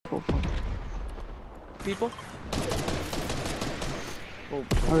people. Oh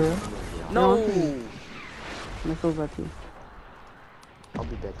yeah? No! Missiles at you. I'll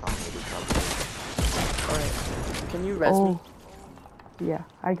be back on maybe probably. Alright. Can you res me? Yeah,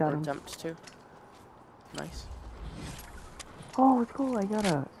 I got Or him. attempt to? Nice. Oh, let's go. I got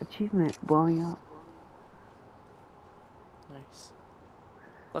a achievement blowing up. Nice.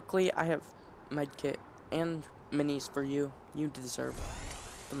 Luckily, I have medkit and minis for you. You deserve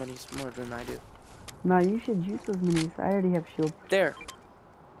the minis more than I do. No, you should use those minis. I already have shield. There.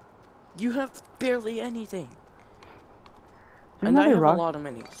 You have barely anything. There's And I another have rock. a lot of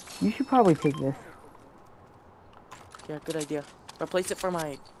minis. You should probably take this. Yeah, good idea. Replace it for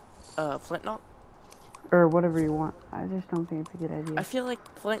my flint knock. Or whatever you want. I just don't think it's a good idea. I feel like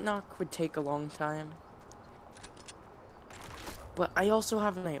flint knock would take a long time. But I also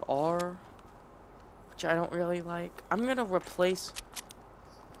have an AR, which I don't really like. I'm gonna replace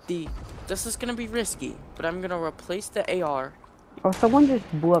the... This is gonna be risky, but I'm gonna replace the AR Oh, someone just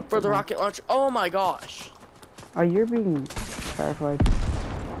blew up for the someone. rocket launcher. Oh my gosh! Oh, you're being terrified.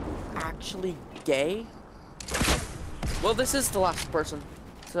 Actually gay? Well, this is the last person,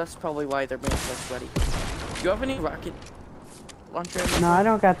 so that's probably why they're being so sweaty. Do you have any rocket launcher? No, I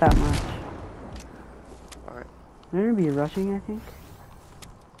don't got that much. Alright. They're gonna be rushing, I think.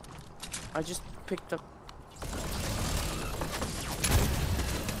 I just picked up...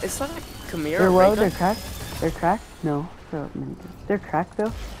 Is that a Khmer? They're low, ray they're gun? cracked. They're cracked? No. They're cracked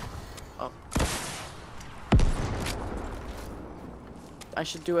though. Oh. I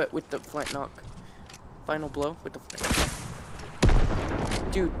should do it with the flint knock. Final blow with the flint.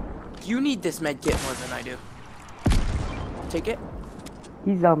 Dude, you need this med kit more than I do. Take it.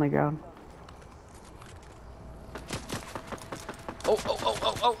 He's on the ground. Oh, oh, oh,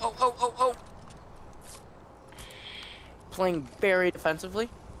 oh, oh, oh, oh, oh, oh. Playing very defensively.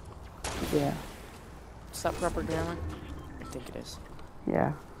 Yeah. Is that proper grammar? I think it is.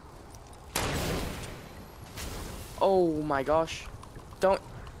 Yeah. Oh my gosh. Don't.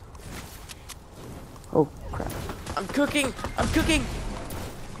 Oh crap. I'm cooking! I'm cooking!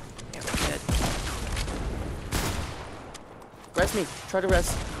 Damn, I'm dead. Res me. Try to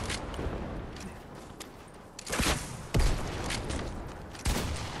res.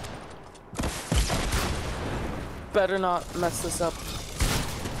 Better not mess this up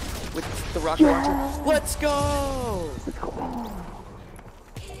with the rocket launcher. Let's go!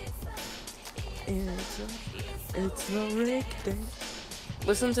 It's a rig day.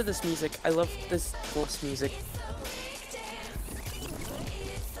 Listen to this music. I love this horse music.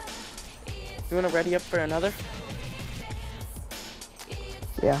 You wanna ready up for another?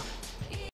 Yeah.